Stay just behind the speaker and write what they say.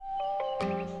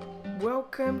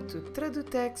Welcome to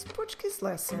Tradutex Portuguese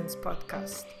Lessons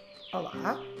podcast.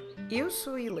 Olá, eu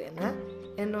sou Helena,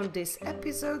 and on this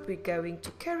episode we're going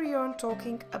to carry on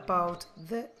talking about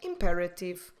the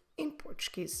imperative in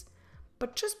Portuguese.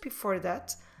 But just before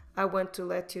that, I want to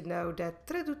let you know that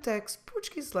Tradutex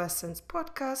Portuguese Lessons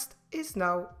podcast is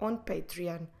now on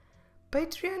Patreon.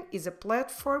 Patreon is a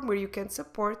platform where you can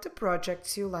support the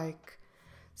projects you like.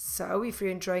 So if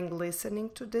you're enjoying listening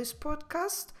to this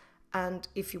podcast, and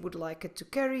if you would like it to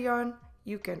carry on,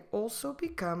 you can also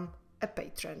become a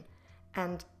patron.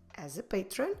 And as a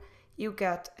patron, you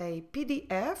get a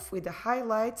PDF with the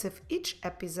highlights of each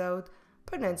episode,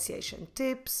 pronunciation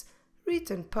tips,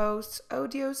 written posts,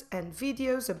 audios, and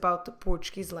videos about the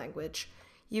Portuguese language.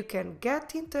 You can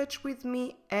get in touch with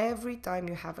me every time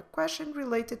you have a question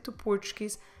related to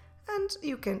Portuguese, and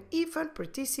you can even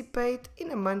participate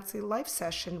in a monthly live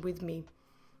session with me.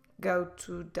 Go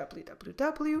to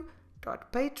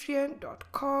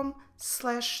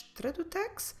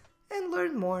www.patreon.com/tradutex and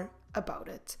learn more about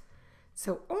it.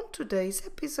 So on today's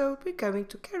episode, we're going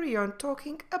to carry on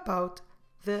talking about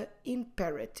the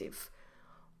imperative.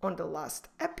 On the last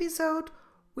episode,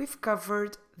 we've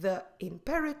covered the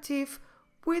imperative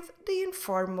with the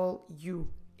informal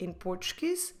you, in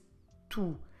Portuguese,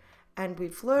 tu. And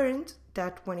we've learned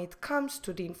that when it comes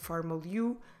to the informal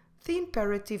you, the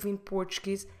imperative in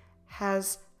Portuguese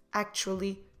has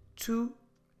actually two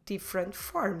different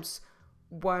forms.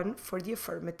 One for the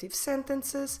affirmative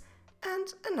sentences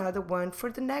and another one for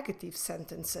the negative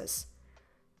sentences.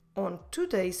 On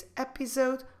today's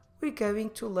episode, we're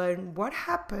going to learn what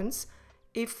happens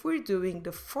if we're doing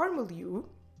the formal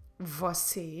you,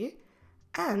 você,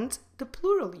 and the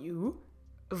plural you,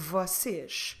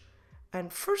 vocês.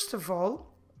 And first of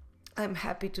all, I'm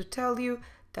happy to tell you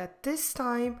that this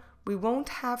time we won't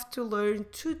have to learn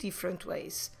two different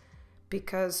ways,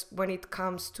 because when it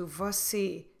comes to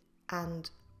você and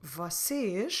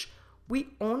vocês,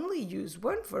 we only use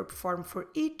one verb form for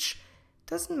each.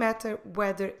 Doesn't matter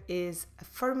whether it is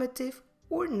affirmative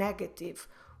or negative,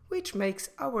 which makes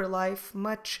our life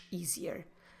much easier.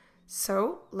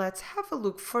 So let's have a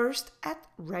look first at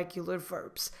regular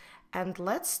verbs. And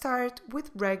let's start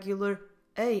with regular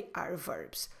AR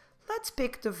verbs. Let's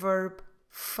pick the verb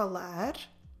falar,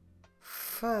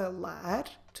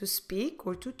 to speak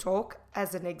or to talk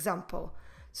as an example.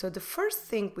 So the first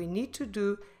thing we need to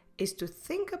do is to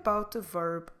think about the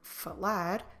verb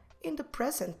falar in the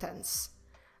present tense.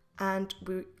 And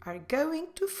we are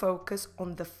going to focus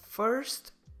on the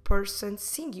first person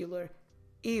singular,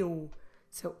 eu.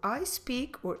 So I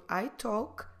speak or I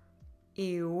talk,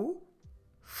 eu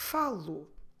falo.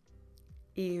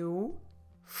 Eu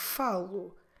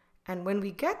falo. And when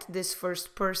we get this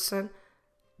first person,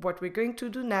 what we're going to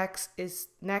do next is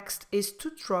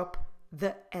to drop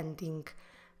the ending.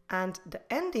 And the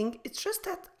ending, it's just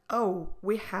that O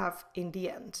we have in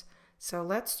the end. So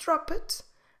let's drop it.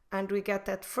 And we get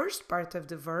that first part of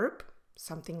the verb,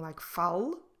 something like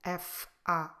fal,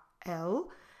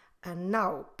 F-A-L. And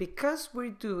now, because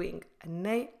we're doing an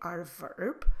AR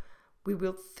verb, we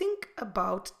will think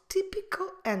about typical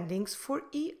endings for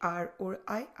ER or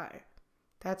IR.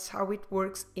 That's how it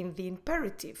works in the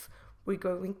imperative. We're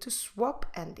going to swap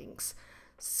endings.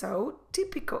 So,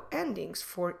 typical endings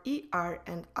for ER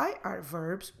and IR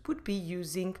verbs would be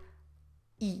using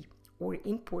I, or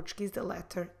in Portuguese the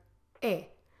letter E.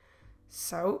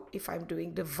 So, if I'm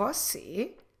doing the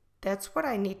você, that's what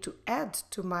I need to add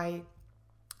to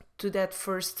that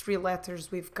first three letters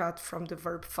we've got from the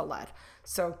verb falar.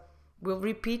 So, we'll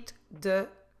repeat the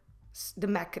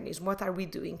mechanism. What are we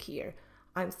doing here?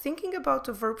 I'm thinking about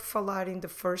the verb falar in the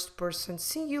first person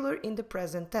singular in the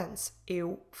present tense.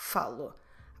 Eu falo.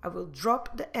 I will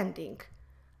drop the ending.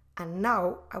 And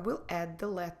now I will add the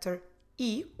letter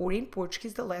I, or in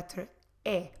Portuguese the letter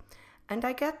E. And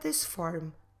I get this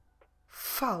form,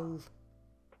 fal.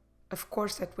 Of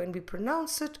course that when we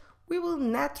pronounce it, we will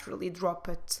naturally drop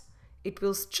it. It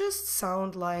will just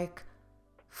sound like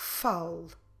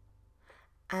fal.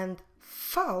 And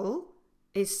fal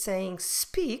is saying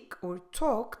speak or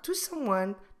talk to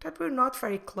someone that we're not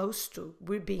very close to.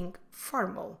 We're being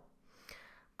formal.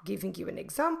 Giving you an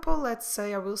example, let's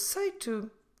say I will say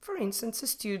to, for instance, a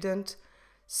student,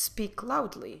 speak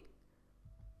loudly.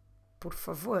 Por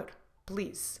favor,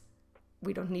 please.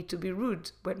 We don't need to be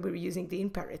rude when we're using the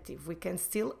imperative. We can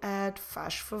still add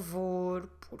faz favor,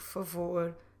 por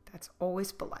favor. That's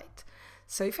always polite.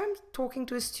 So if I'm talking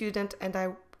to a student and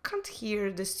I can't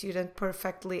hear the student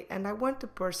perfectly and I want the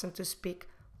person to speak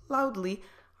loudly,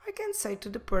 I can say to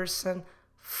the person,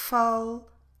 fal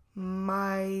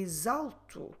mais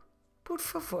alto, por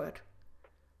favor.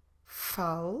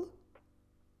 Fal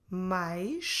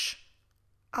mais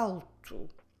alto.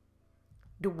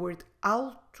 The word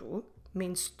alto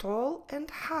means tall and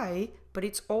high, but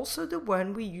it's also the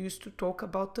one we use to talk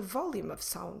about the volume of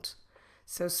sound.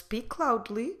 So speak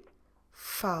loudly,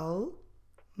 fale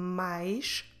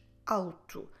mais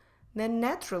alto. Then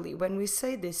naturally, when we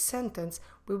say this sentence,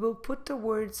 we will put the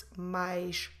words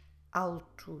mais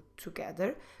alto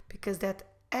together because that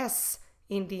S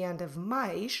in the end of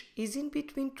mais is in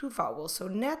between two vowels. So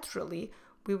naturally,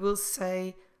 we will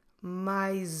say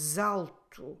mais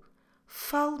alto.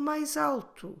 Fale mais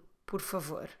alto, por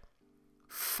favor.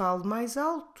 Fale mais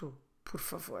alto, por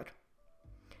favor.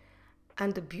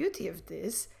 And the beauty of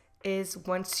this is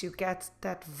once you get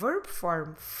that verb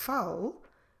form fale,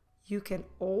 you can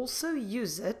also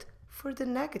use it for the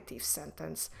negative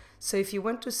sentence. So if you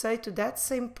want to say to that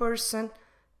same person,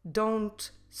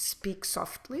 don't speak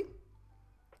softly,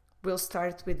 we'll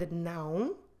start with a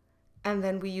noun, and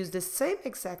then we use the same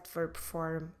exact verb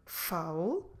form,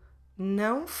 fale,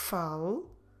 não fale,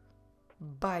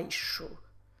 baixo.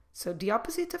 So the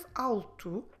opposite of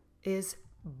alto is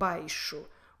baixo.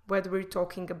 Whether we're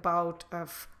talking about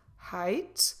of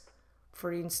height,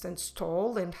 for instance,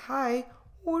 tall and high,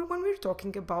 or when we're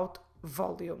talking about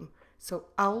volume. So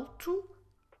alto,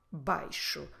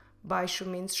 baixo. Baixo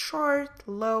means short,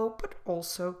 low, but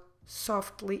also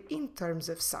softly in terms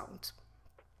of sound.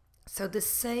 So the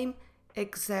same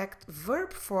exact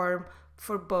verb form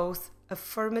for both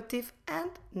affirmative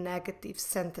and negative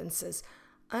sentences,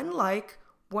 unlike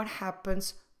what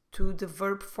happens to the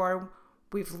verb form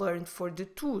we've learned for the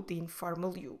tu, the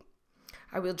informal you.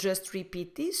 I will just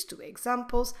repeat these two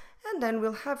examples and then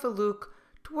we'll have a look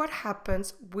to what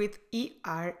happens with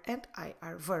ER and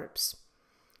IR verbs.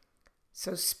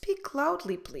 So speak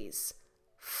loudly, please.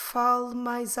 Fale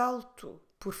mais alto,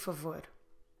 por favor.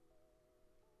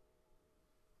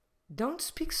 Don't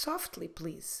speak softly,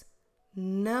 please.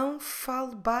 Não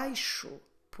fale baixo,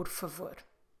 por favor.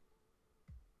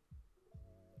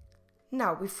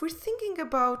 Now, if we're thinking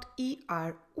about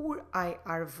ER or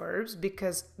IR verbs,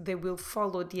 because they will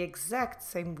follow the exact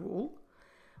same rule,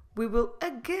 we will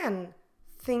again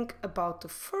think about the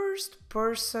first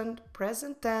person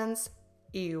present tense,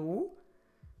 eu.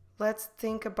 Let's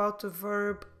think about the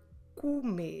verb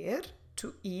comer,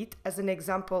 to eat, as an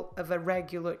example of a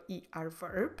regular ER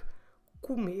verb.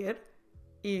 Comer,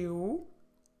 eu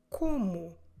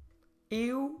como.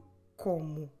 Eu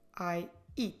como, I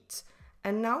eat.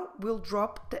 And now we'll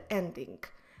drop the ending.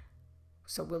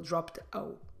 So we'll drop the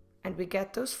O. And we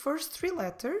get those first three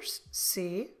letters,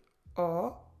 C,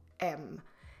 O, M.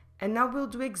 And now we'll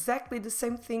do exactly the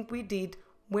same thing we did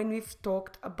when we've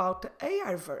talked about the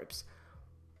AR verbs.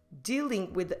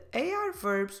 Dealing with the AR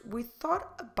verbs, we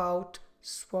thought about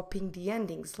swapping the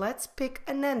endings. Let's pick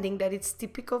an ending that is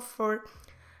typical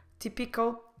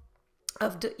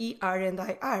of the ER and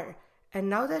IR. And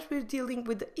now that we're dealing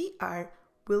with the ER,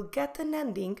 we'll get an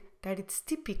ending that is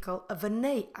typical of an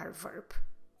AR verb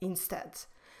instead.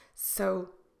 So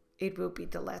it will be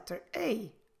the letter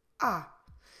A.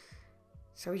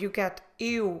 So you get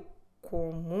eu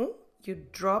como, you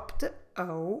drop the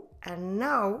O, and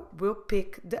now we'll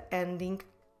pick the ending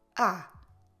A.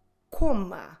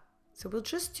 Coma. So we'll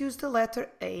just use the letter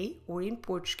A, or in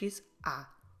Portuguese, A.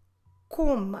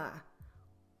 Coma.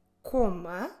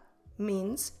 Coma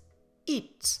means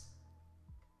eat.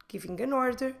 Giving an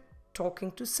order,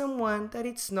 talking to someone that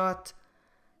it's not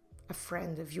a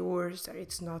friend of yours, that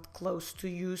it's not close to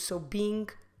you, so being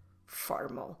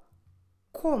formal.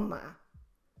 Coma.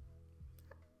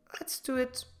 Let's do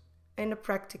it in a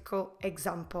practical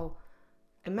example.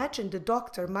 Imagine the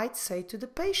doctor might say to the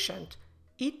patient,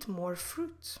 eat more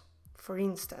fruit, for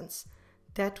instance.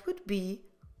 That would be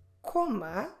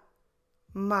coma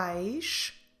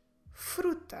mais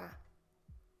fruta.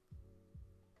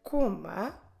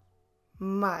 Coma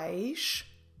mais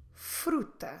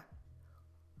fruta.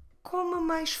 Coma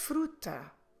mais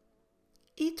fruta.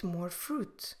 Eat more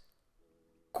fruit.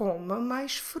 Coma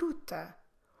mais fruta.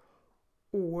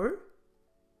 Or,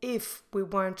 if we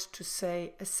want to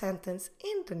say a sentence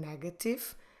in the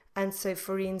negative and say,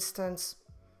 for instance,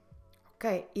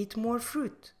 okay, eat more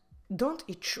fruit. Don't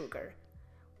eat sugar.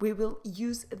 We will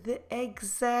use the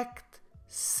exact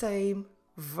same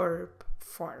verb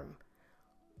form.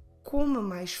 Coma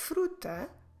mais fruta,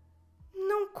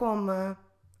 não coma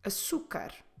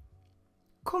açúcar.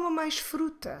 Coma mais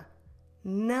fruta,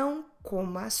 não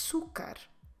coma açúcar.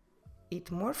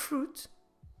 Eat more fruit,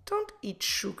 don't eat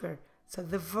sugar. So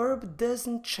the verb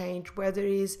doesn't change whether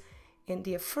it is in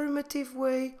the affirmative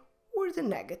way or the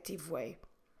negative way.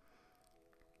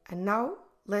 And now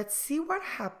let's see what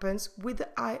happens with the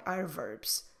IR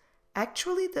verbs.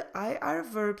 Actually, the IR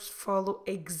verbs follow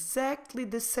exactly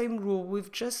the same rule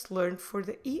we've just learned for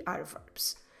the ER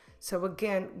verbs. So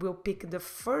again, we'll pick the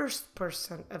first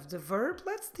person of the verb.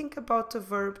 Let's think about the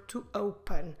verb to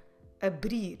open,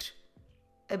 abrir.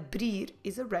 Abrir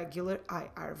is a regular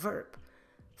IR verb.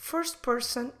 First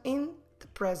person in the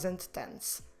present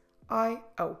tense. I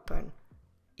open.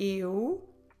 Eu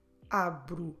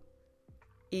abro.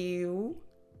 Eu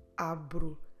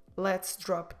abro. Let's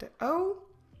drop the O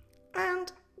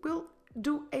and we'll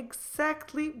do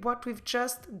exactly what we've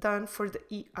just done for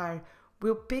the ER.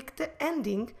 We'll pick the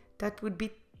ending that would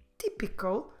be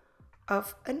typical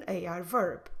of an AR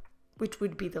verb, which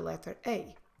would be the letter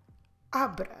A.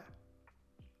 Abra.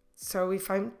 So if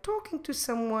I'm talking to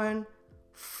someone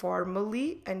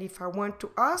formally and if I want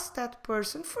to ask that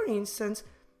person, for instance,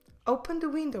 open the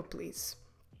window please,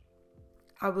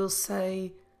 I will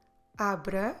say,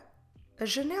 abra a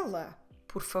janela,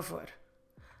 por favor.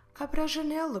 Abra a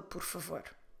janela, por favor.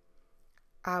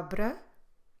 Abra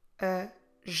a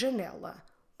janela.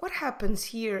 What happens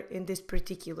here in this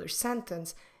particular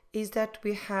sentence is that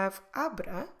we have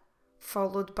abra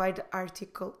followed by the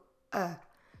article a.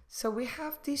 So we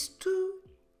have these two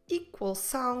equal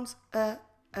sounds,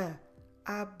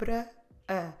 abra,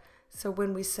 a. So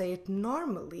when we say it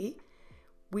normally,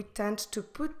 we tend to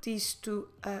put these two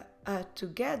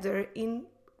together in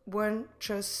one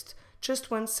just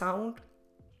one sound,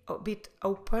 a bit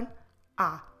open,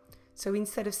 a. So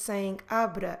instead of saying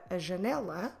abra a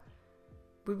janela,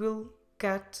 we will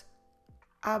get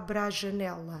abra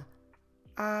janela,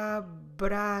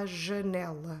 abra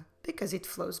janela, because it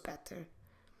flows better.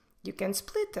 You can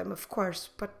split them, of course,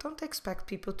 but don't expect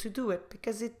people to do it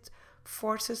because it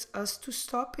forces us to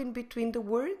stop in between the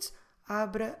words.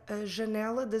 Abra a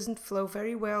janela doesn't flow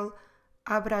very well.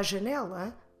 Abra a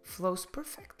janela flows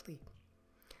perfectly.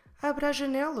 Abra a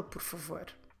janela, por favor.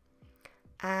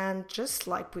 And just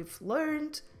like we've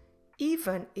learned,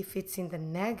 even if it's in the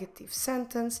negative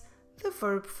sentence, the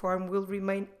verb form will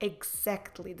remain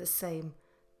exactly the same.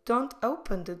 Don't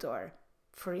open the door,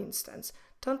 for instance.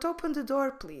 Don't open the door,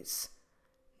 please.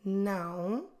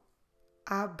 Não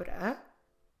abra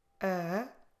a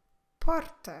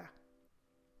porta.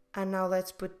 And now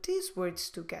let's put these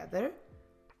words together.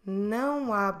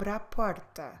 Não abra a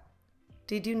porta.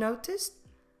 Did you notice?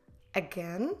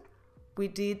 Again, we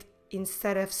did,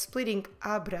 instead of splitting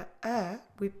abra a,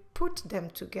 we put them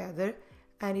together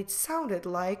and it sounded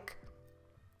like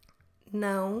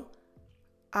não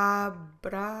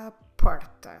abra a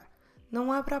porta. Não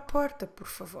abra a porta, por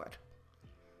favor.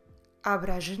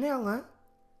 Abra a janela.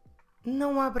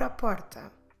 Não abra a porta.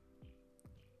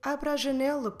 Abra a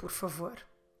janela, por favor.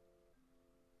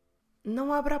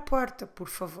 Não abra a porta, por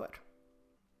favor.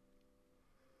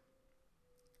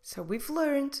 So we've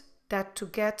learned that to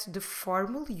get the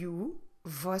formal you,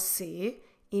 você,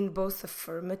 in both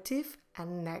affirmative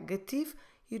and negative,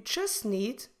 you just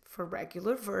need, for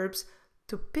regular verbs,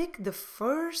 to pick the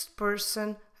first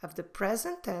person of the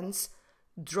present tense,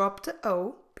 drop the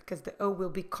O, because the O will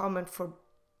be common for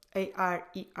AR,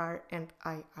 ER, and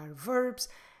IR verbs,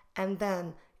 and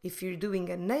then if you're doing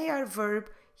an AR verb,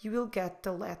 you will get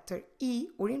the letter E,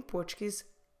 or in Portuguese,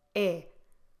 E.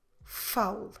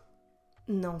 Fale,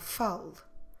 não fale.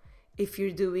 If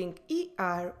you're doing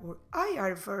ER or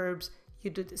IR verbs,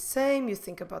 you do the same. You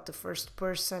think about the first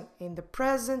person in the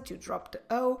present, you drop the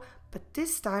O, but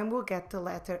this time we'll get the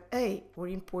letter A, or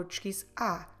in Portuguese,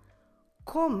 A.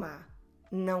 Coma,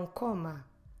 não coma.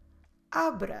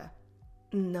 Abra,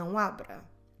 não abra.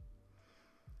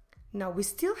 Now we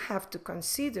still have to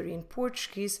consider in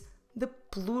Portuguese the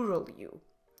plural you.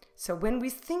 So when we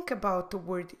think about the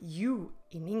word you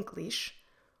in English,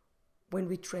 when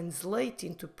we translate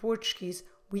into Portuguese,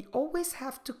 we always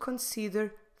have to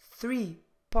consider three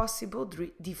possible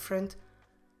different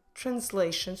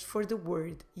translations for the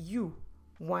word you.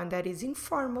 One that is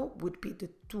informal would be the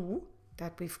tu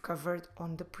that we've covered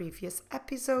on the previous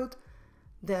episode.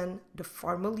 Then the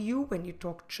formal you when you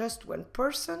talk just one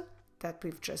person that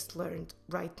we've just learned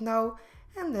right now.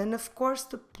 And then of course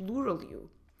the plural you.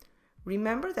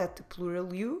 Remember that the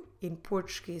plural you in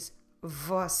Portuguese,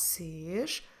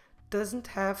 vocês, doesn't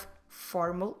have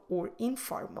formal or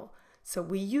informal. So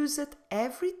we use it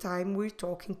every time we're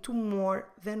talking to more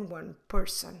than one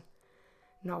person.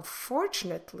 Now,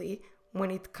 fortunately,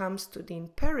 when it comes to the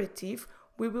imperative,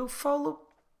 we will follow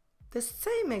the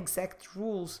same exact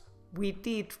rules we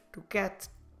did to get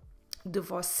the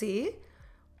você.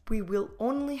 We will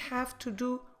only have to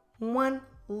do one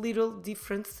little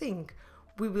different thing.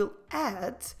 We will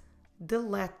add the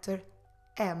letter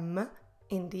M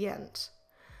in the end.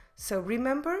 So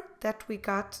remember that we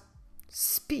got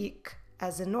speak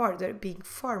as an order, being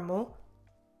formal,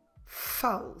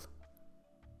 fale,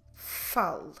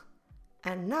 fale.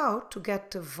 And now to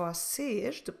get to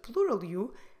vocês, the plural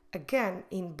you, again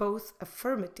in both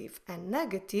affirmative and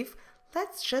negative,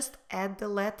 let's just add the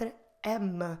letter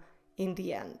M in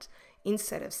the end.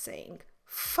 Instead of saying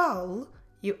fale,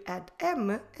 you add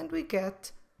M and we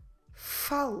get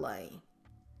falem,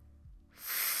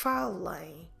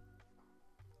 falem.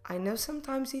 I know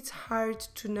sometimes it's hard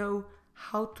to know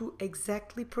how to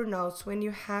exactly pronounce when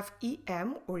you have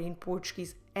EM, or in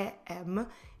Portuguese EM,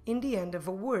 in the end of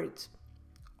a word.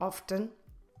 Often,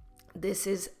 this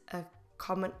is a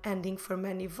common ending for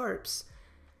many verbs.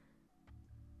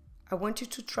 I want you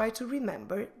to try to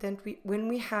remember that when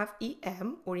we have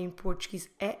EM, or in Portuguese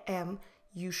EM,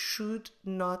 you should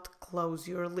not close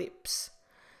your lips.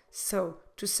 So,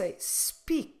 to say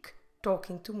speak,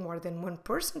 talking to more than one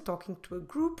person, talking to a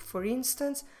group, for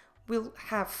instance, we'll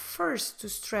have first to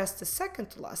stress the second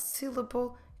to last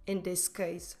syllable, in this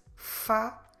case,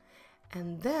 fa,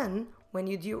 and then when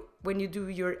you do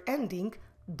your ending,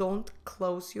 don't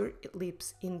close your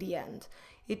lips in the end.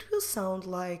 It will sound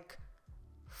like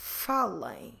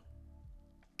falem.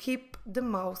 Keep the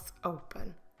mouth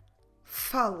open.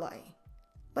 Falem.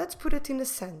 Let's put it in a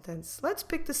sentence. Let's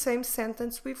pick the same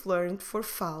sentence we've learned for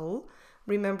fale.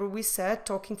 Remember we said,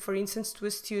 talking for instance to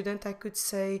a student, I could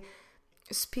say,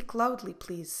 speak loudly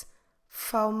please.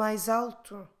 Fale mais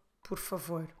alto, por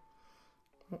favor.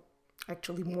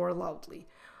 Actually, more loudly.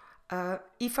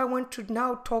 If I want to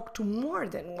now talk to more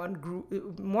than one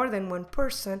group, more than one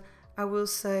person, I will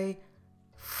say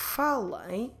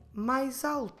falem mais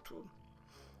alto.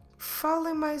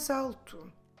 Falem mais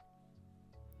alto.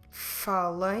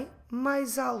 Falem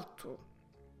mais alto.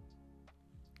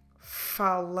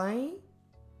 Falem,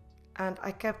 and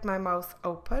I kept my mouth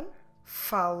open.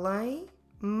 Falem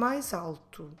mais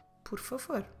alto, por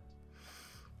favor.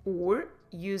 Or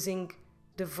using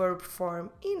the verb form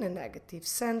in a negative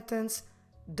sentence,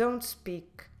 don't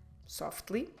speak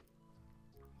softly.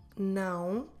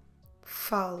 Não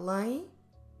falem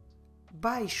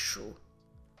baixo.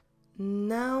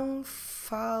 Não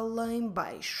falem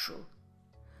baixo.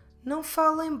 Não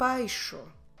falem baixo.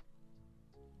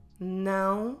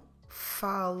 Não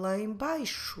falem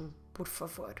baixo, por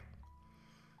favor.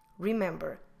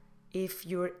 Remember, if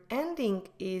your ending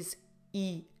is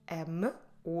EM,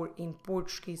 or in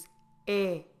Portuguese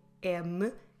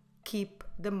EM, keep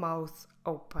the mouth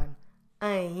open.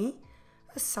 Em,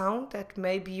 a sound that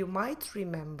maybe you might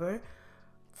remember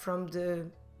from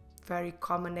the very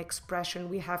common expression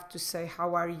we have to say,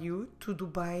 how are you?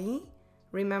 Tudo bem?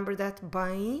 Remember that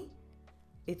bem?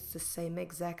 It's the same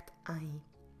exact em.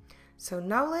 So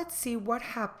now let's see what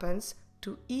happens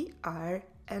to ER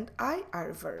and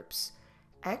IR verbs.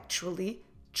 Actually,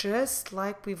 just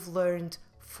like we've learned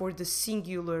for the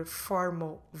singular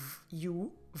formal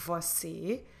you,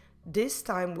 você, this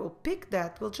time we'll pick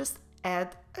that, we'll just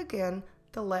add again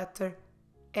the letter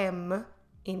M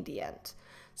in the end.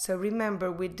 So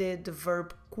remember we did the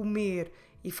verb comer.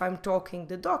 If I'm talking,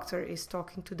 the doctor is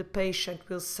talking to the patient,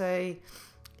 we'll say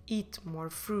eat more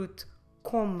fruit,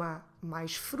 coma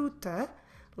mais fruta.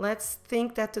 Let's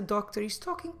think that the doctor is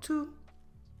talking to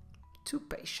two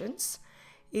patients.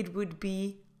 It would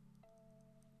be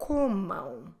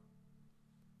comam,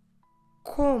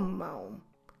 comam.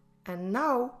 And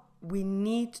now we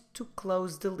need to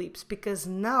close the lips because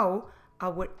now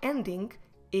our ending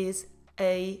is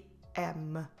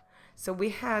AM. So we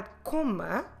had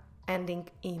coma ending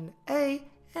in A,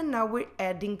 and now we're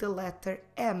adding the letter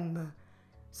M.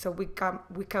 So we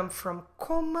come from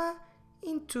coma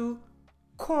into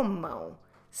comam.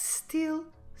 Still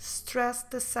stress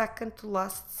the second to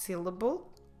last syllable,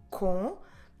 com,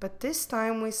 but this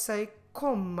time we say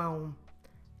comam,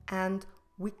 and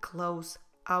we close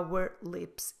our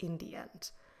lips in the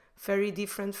end. Very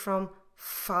different from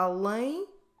falem,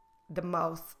 the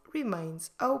mouth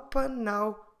remains open.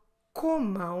 Now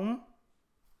comam,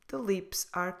 the lips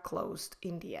are closed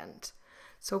in the end.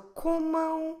 So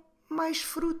comam mais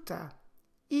fruta,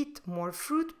 eat more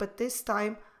fruit, but this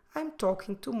time I'm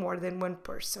talking to more than one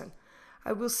person.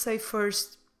 I will say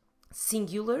first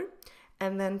singular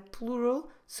and then plural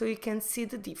so you can see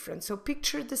the difference. So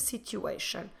picture the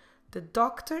situation. The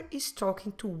doctor is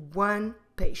talking to one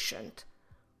patient.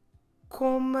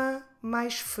 Coma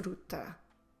mais fruta.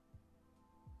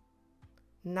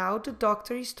 Now the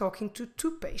doctor is talking to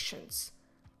two patients.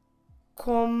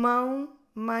 Comam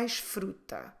mais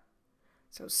fruta.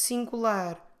 So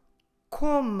singular,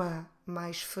 coma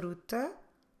mais fruta.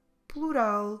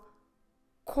 Plural,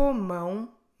 comam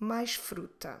mais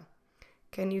fruta.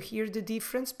 Can you hear the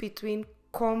difference between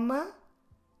coma,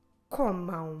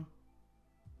 comam?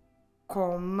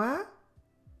 coma,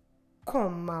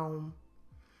 comam.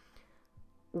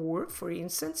 Or, for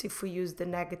instance, if we use the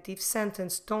negative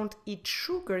sentence, don't eat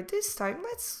sugar, this time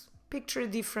let's picture a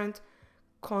different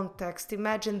context.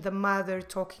 Imagine the mother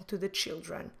talking to the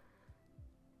children.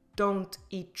 Don't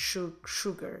eat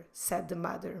sugar, said the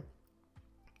mother.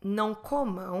 Não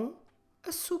comam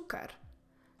açúcar.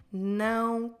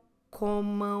 Não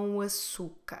comam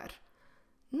açúcar.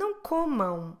 Não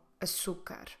comam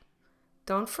açúcar.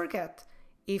 Don't forget,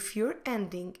 if your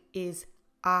ending is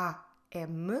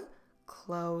am,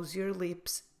 close your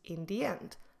lips in the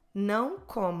end. Não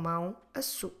comam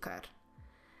açúcar.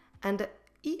 And the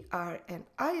ER and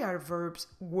IR verbs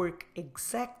work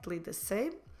exactly the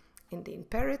same in the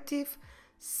imperative.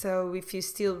 So if you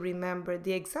still remember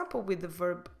the example with the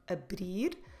verb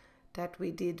abrir that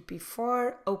we did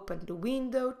before, open the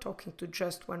window, talking to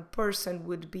just one person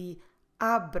would be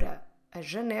abra a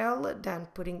janela, then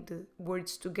putting the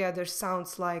words together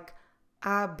sounds like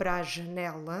abra a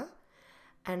janela.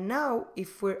 And now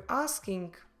if we're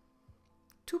asking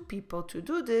two people to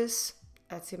do this,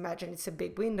 let's imagine it's a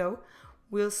big window,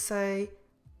 we'll say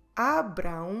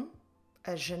abram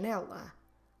a janela.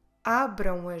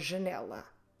 Abram a janela.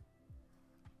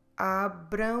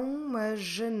 Abram a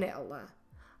janela.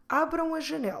 Abram a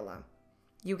janela.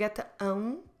 You get the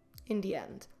in the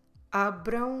end.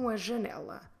 Abram a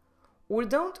janela. Or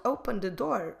don't open the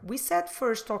door. We said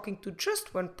first talking to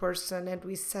just one person and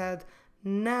we said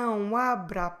não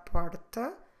abra a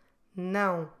porta.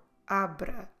 Não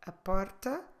abra a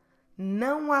porta.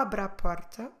 Não abra a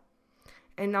porta.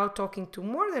 And now talking to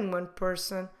more than one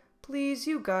person, please,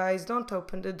 you guys, don't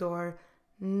open the door.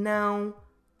 Não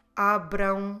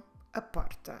abram a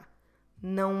porta.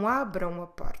 Não abram a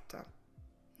porta.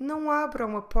 Não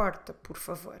abram a porta, por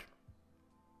favor.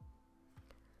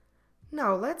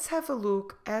 Now let's have a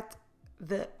look at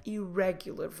the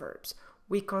irregular verbs.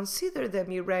 We consider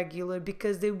them irregular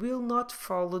because they will not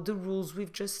follow the rules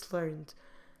we've just learned.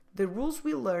 The rules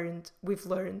we've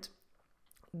learned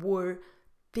were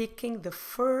picking the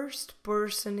first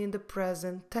person in the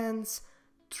present tense,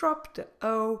 drop the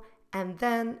O, and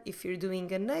then if you're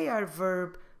doing an AR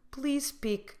verb, please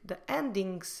pick the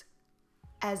endings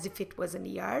as if it was an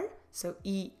ER, so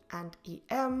E and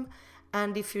EM,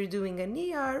 and if you're doing an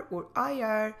ER or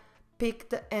IR, pick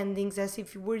the endings as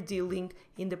if you were dealing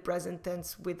in the present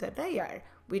tense with an AR,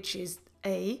 which is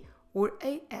A or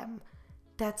AM.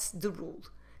 That's the rule.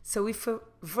 So if a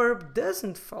verb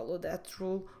doesn't follow that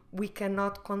rule, we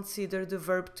cannot consider the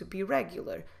verb to be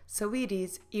regular, so it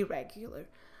is irregular.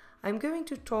 I'm going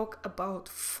to talk about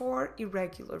 4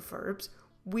 irregular verbs.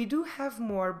 We do have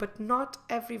more, but not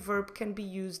every verb can be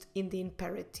used in the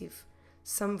imperative.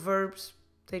 Some verbs,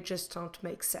 they just don't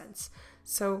make sense.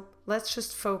 So let's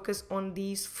just focus on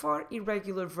these 4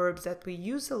 irregular verbs that we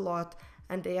use a lot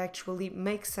and they actually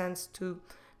make sense to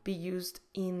be used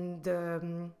in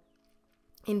the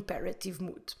imperative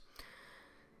mood.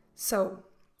 So,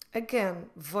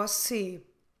 again, você,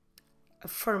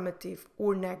 affirmative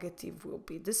or negative will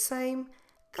be the same.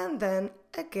 And then,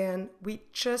 again, we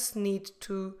just need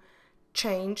to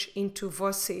change into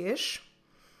vocês.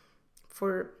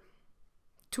 For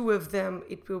 2 of them,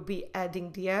 it will be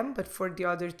adding the M, but for the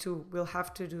other 2, we'll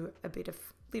have to do a bit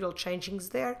of little changings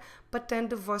there. But then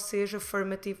the vocês,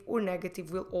 affirmative or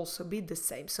negative, will also be the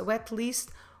same. So at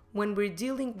least when we're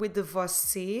dealing with the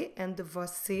você and the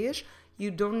vocês,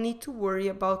 you don't need to worry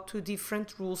about 2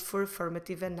 different rules for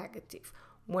affirmative and negative.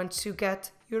 Once you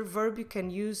get your verb, you can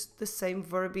use the same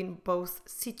verb in both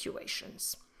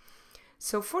situations.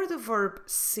 So for the verb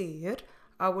ser,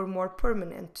 our more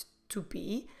permanent to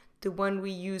be, the one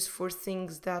we use for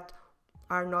things that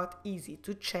are not easy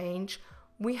to change,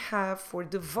 we have for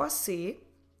the você,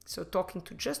 so talking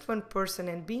to just one person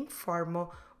and being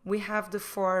formal, we have the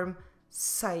form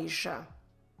seja.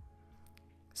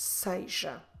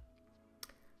 Seja.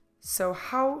 So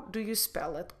how do you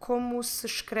spell it? Como se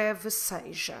escreve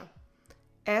seja?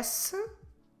 S-E-J-A.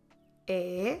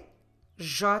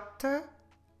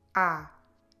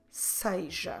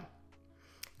 Seja.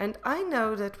 And I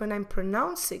know that when I'm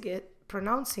pronouncing it,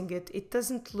 it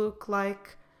doesn't look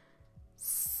like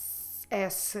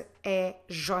S-E-J-A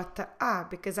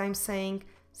because I'm saying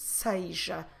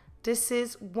seja. This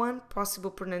is one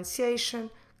possible pronunciation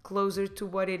closer to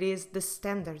what it is, the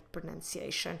standard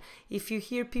pronunciation. If you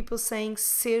hear people saying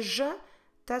seja,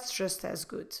 that's just as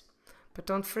good. But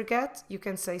don't forget, you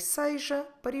can say seja,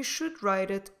 but you should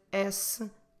write it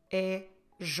S-E-J-A.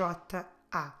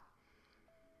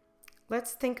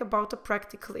 Let's think about a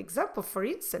practical example. For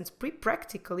instance, be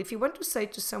practical. If you want to say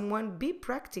to someone, be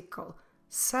practical,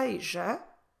 seja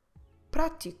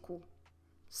prático.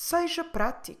 Seja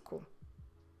prático.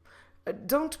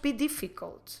 Don't be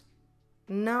difficult.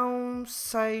 Não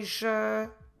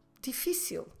seja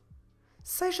difícil.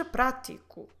 Seja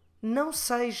prático. Não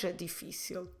seja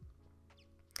difícil.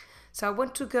 So I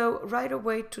want to go right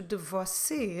away to the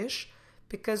vocês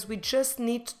because we just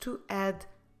need to add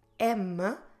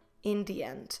M in the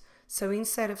end. So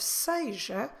instead of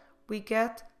seja, we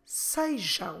get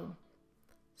sejam.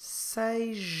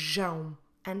 Sejam.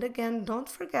 And again, don't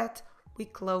forget, we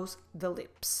close the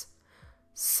lips.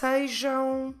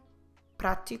 Sejam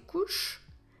práticos.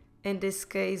 In this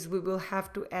case, we will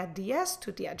have to add the S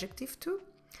to the adjective too.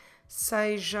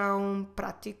 Sejam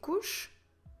práticos.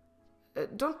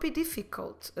 Don't be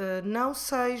difficult. Não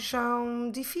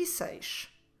sejam difíceis.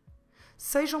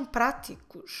 Sejam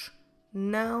práticos.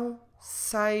 Não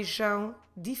sejam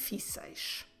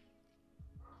difíceis.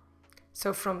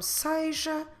 So from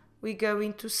seja, we go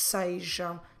into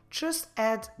sejam. Just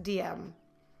add the M.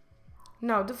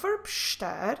 Now the verb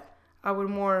estar, our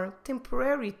more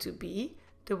temporary to be,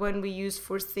 the one we use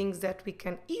for things that we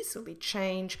can easily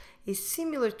change, is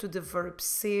similar to the verb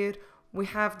ser. We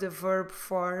have the verb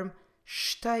form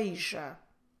esteja.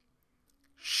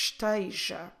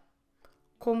 Esteja.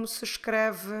 Como se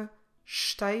escreve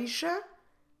esteja?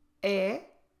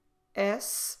 E-S-T-E-J-A.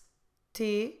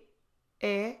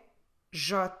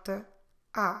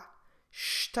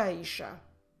 Esteja.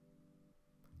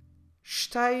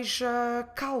 Esteja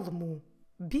calmo.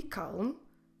 Be calm.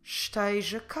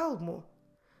 Esteja calmo.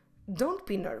 Don't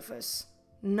be nervous.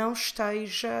 Não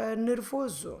esteja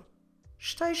nervoso.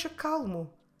 Esteja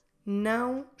calmo.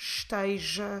 Não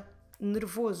esteja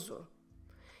nervoso.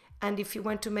 And if you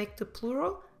want to make the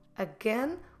plural,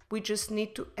 again, we just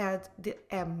need to add the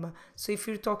M. So if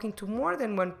you're talking to more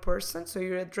than one person, so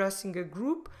you're addressing a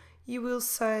group, you will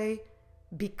say,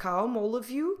 be calm, all of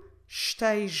you.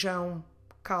 Estejam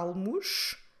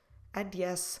calmos. Add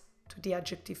yes to the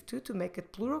adjective too to make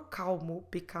it plural. Calmo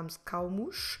becomes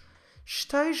calmos.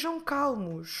 Estejam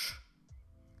calmos.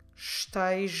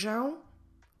 Estejam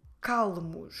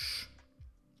calmos.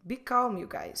 Be calm, you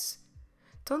guys.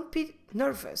 Don't be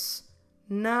nervous.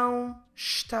 Não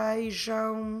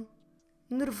estejam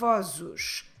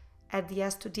nervosos. Add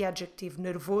yes to the adjective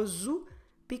nervoso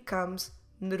becomes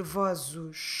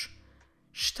nervosos.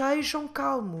 Estejam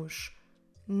calmos.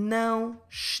 Não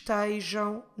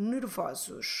estejam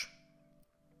nervosos.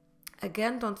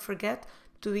 Again, don't forget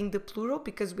doing the plural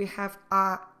because we have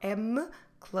A-M,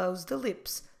 close the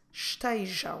lips.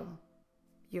 Estejam.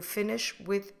 You finish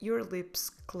with your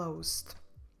lips closed.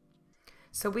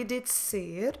 So we did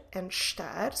ser and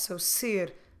estar. So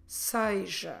ser,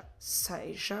 seja,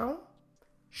 sejam.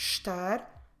 Estar,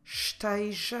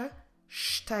 esteja,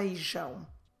 estejam.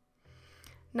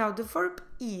 Now the verb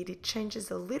ir, it changes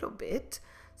a little bit.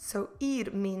 So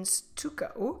ir means to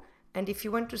go. And if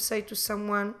you want to say to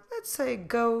someone, let's say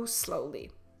go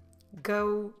slowly.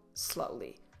 Go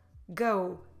slowly.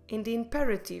 Go in the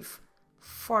imperative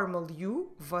formal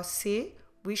you, você,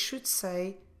 we should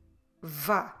say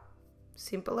vá.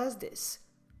 Simple as this.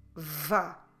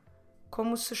 Vá.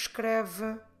 Como se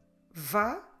escreve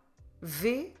vá?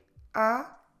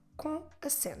 V-A com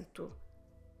acento.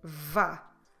 Vá.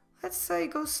 Let's say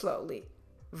go slowly.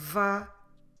 Vá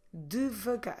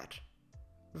devagar.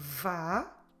 Vá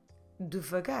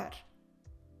devagar.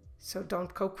 So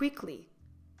don't go quickly.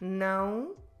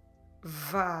 Não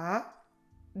vá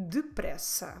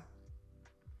depressa.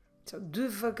 So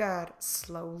devagar,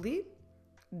 slowly.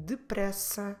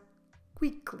 Depressa,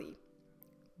 quickly.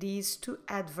 These two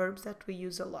adverbs that we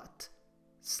use a lot.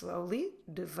 Slowly,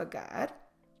 devagar.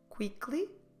 Quickly,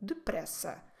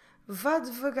 depressa. Vá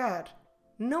devagar.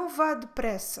 Não vá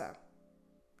depressa.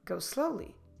 Go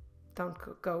slowly. Don't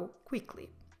go quickly.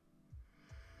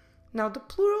 Now the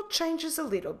plural changes a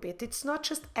little bit. It's not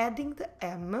just adding the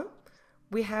M.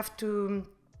 We have to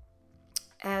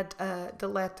add the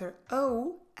letter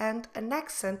O and an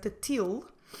accent, the til,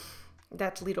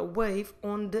 that little wave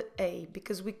on the A,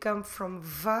 because we come from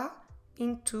vá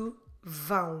into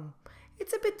vão.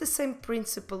 It's a bit the same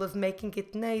principle of making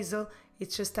it nasal,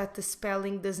 it's just that the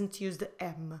spelling doesn't use the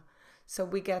M. So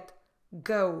we get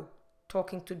go,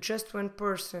 talking to just one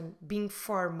person, being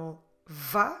formal,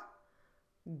 vá.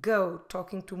 Go,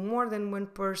 talking to more than one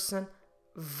person,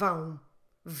 vão.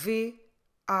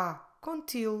 V-A, com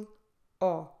til,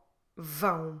 O,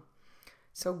 vão.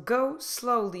 So go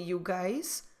slowly, you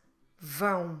guys.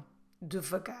 Vão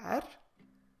devagar.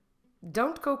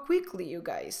 Don't go quickly, you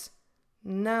guys.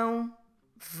 Não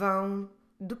vão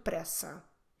depressa.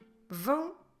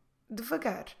 Vão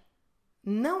devagar.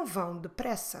 Não vão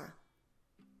depressa.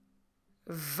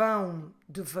 Vão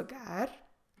devagar.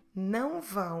 Não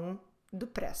vão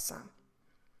depressa.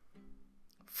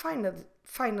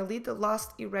 Finally, the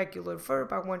last irregular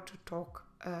verb I want to talk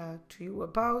to you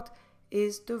about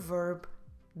is the verb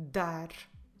dar.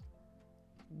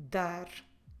 Dar.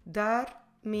 Dar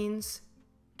means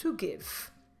to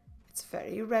give. It's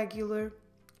very irregular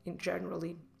in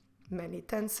generally many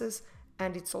tenses,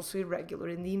 and it's also irregular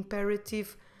in the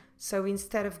imperative. So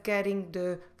instead of getting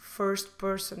the first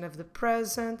person of the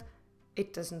present,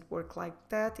 it doesn't work like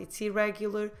that. It's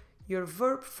irregular. Your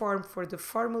verb form for the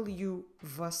formal you,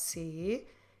 você,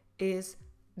 is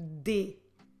de.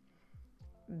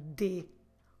 De.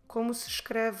 Como se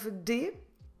escreve de?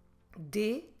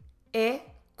 De é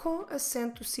com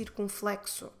acento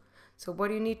circunflexo. So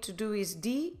what you need to do is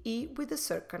de with a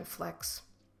circunflex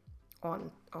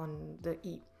on the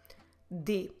e.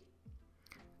 De.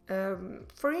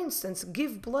 For instance,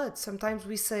 give blood. Sometimes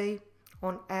we say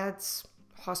on ads,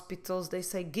 hospitals, they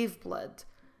say give blood.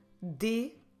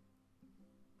 De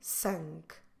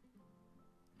sangue.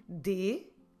 De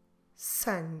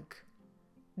sangue.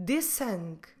 De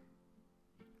sangue.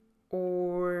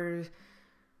 Or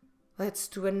let's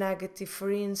do a negative,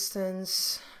 for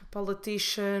instance. A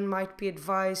politician might be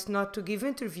advised not to give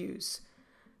interviews.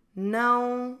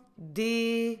 Não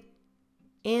dê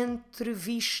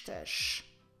entrevistas.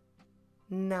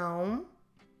 Não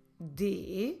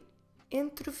dê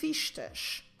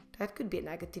entrevistas. That could be a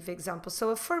negative example. So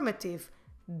affirmative,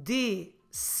 dê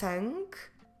sangue.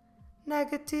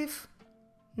 Negative,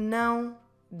 não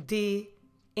dê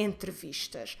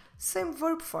entrevistas. Same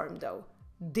verb form though.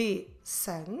 Dê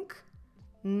sangue,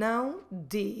 não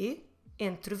dê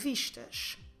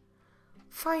entrevistas.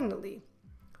 Finally,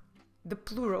 the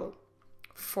plural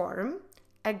form.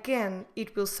 Again,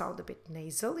 it will sound a bit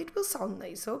nasal. It will sound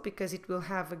nasal because it will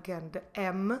have again the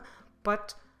M,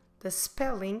 but the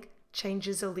spelling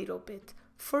changes a little bit.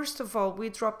 First of all, we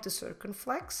drop the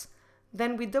circumflex,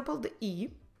 then we double the E,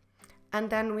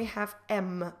 and then we have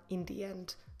M in the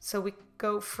end. So we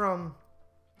go from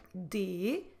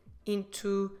de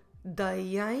into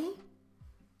dei,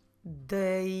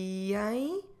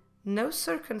 no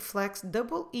circumflex,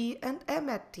 double E and M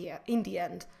in the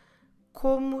end.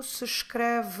 Como se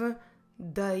escreve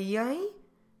dei,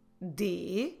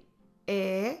 D,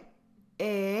 E,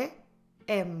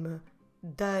 M,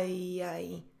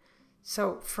 dei.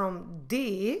 So from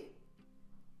D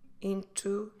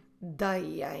into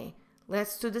dei.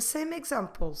 Let's do the same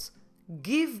examples.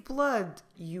 Give blood,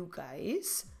 you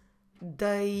guys.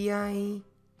 Dei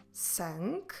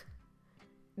sangue.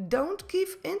 Don't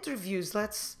give interviews.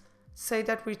 Let's say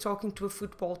that we're talking to a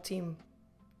football team,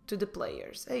 to the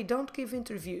players. Hey, don't give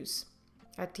interviews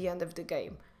at the end of the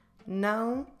game.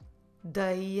 Não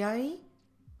dei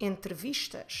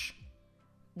entrevistas.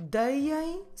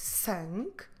 Dei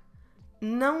sangue.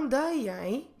 Não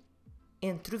dei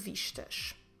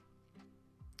entrevistas.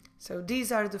 So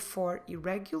these are the four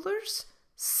irregulars.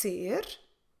 Ser,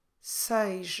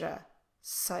 seja,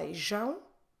 sejam.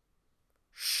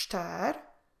 Estar,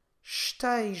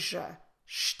 esteja,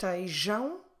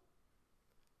 estejam.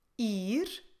 Ir,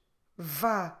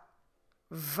 vá,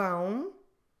 vão.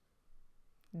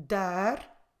 Dar,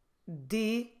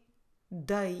 dê,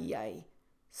 dei.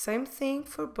 Same thing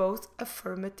for both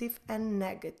affirmative and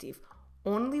negative.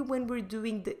 Only when we're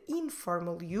doing the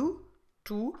informal you,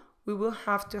 tu, we will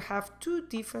have to have two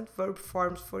different verb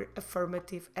forms for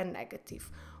affirmative and negative.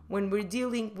 When we're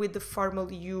dealing with the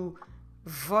formal you,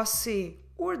 você,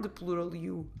 or the plural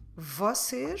you,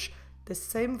 vocês, the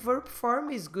same verb form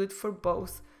is good for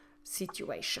both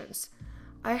situations.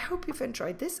 I hope you've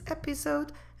enjoyed this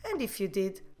episode, and if you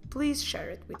did, please share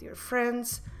it with your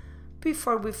friends.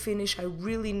 Before we finish, I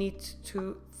really need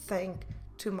to thank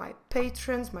to my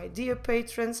patrons, my dear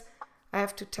patrons. I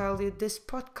have to tell you, this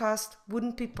podcast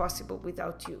wouldn't be possible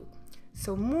without you.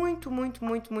 So muito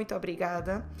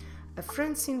obrigada a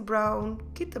Francine Brown,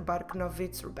 Gita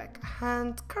Barknovitz, Rebecca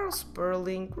Hunt, Carl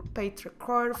Sperling, Petra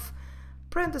Korf,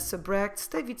 Brenda Sabrecht,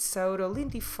 David Soto,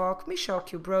 Lindy Falk, Michelle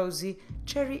Kubrosi,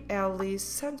 Cherry Ellis,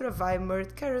 Sandra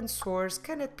Weimert, Karen Soares,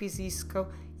 Kenneth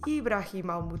Pizisco, Ibrahim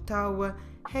Almutawa,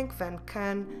 Henk van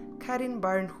Kan, Karin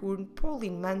Barnhoorn,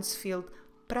 Pauline Mansfield,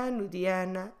 Pranu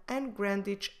Diana, Anne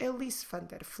Grandich, Elise van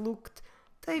der Vlucht,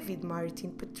 David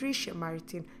Martin, Patricia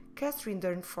Martin, Catherine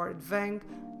Dernford Vang,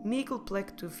 Miguel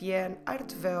Plektovian,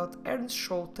 Art Veld, Ernst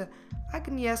Scholte,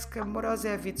 Agnieszka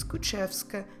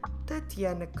Morozevich-Kuchevska,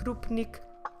 Tatiana Krupnik,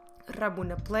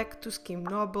 Rabuna Plektus, Kim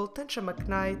Noble, Tansha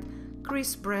McKnight,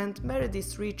 Chris Brandt,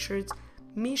 Meredith Richards,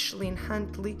 Micheline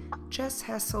Huntley, Jess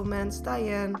Hasselmans,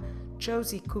 Diane,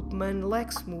 Josie Koopman,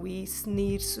 Lex Mui,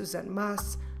 Sneer, Susan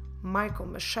Maas, Michael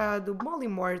Machado, Molly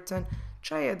Morton,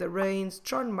 Jaya the Rains,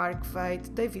 John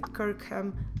Markveit, David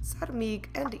Kirkham, Sarmig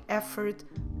and the Effort,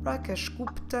 Rakesh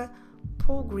Gupta,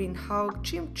 Paul Greenhalgh,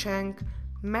 Jim Chang,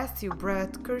 Matthew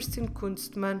Brett, Kirsten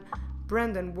Kunstman,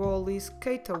 Brandon Wallis,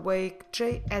 Kate Awake,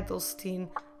 Jay Edelstein,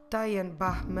 Diane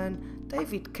Bachman,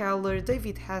 David Keller,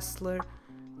 David Hassler,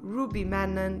 Ruby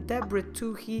Manon, Deborah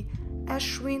Tuhi,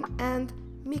 Ashwin and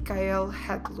Mikael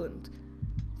Hedlund.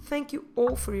 Thank you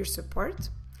all for your support.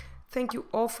 Thank you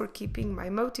all for keeping my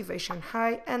motivation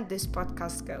high and this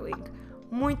podcast going.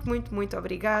 Muito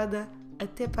obrigada.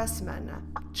 Até para a semana.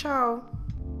 Tchau!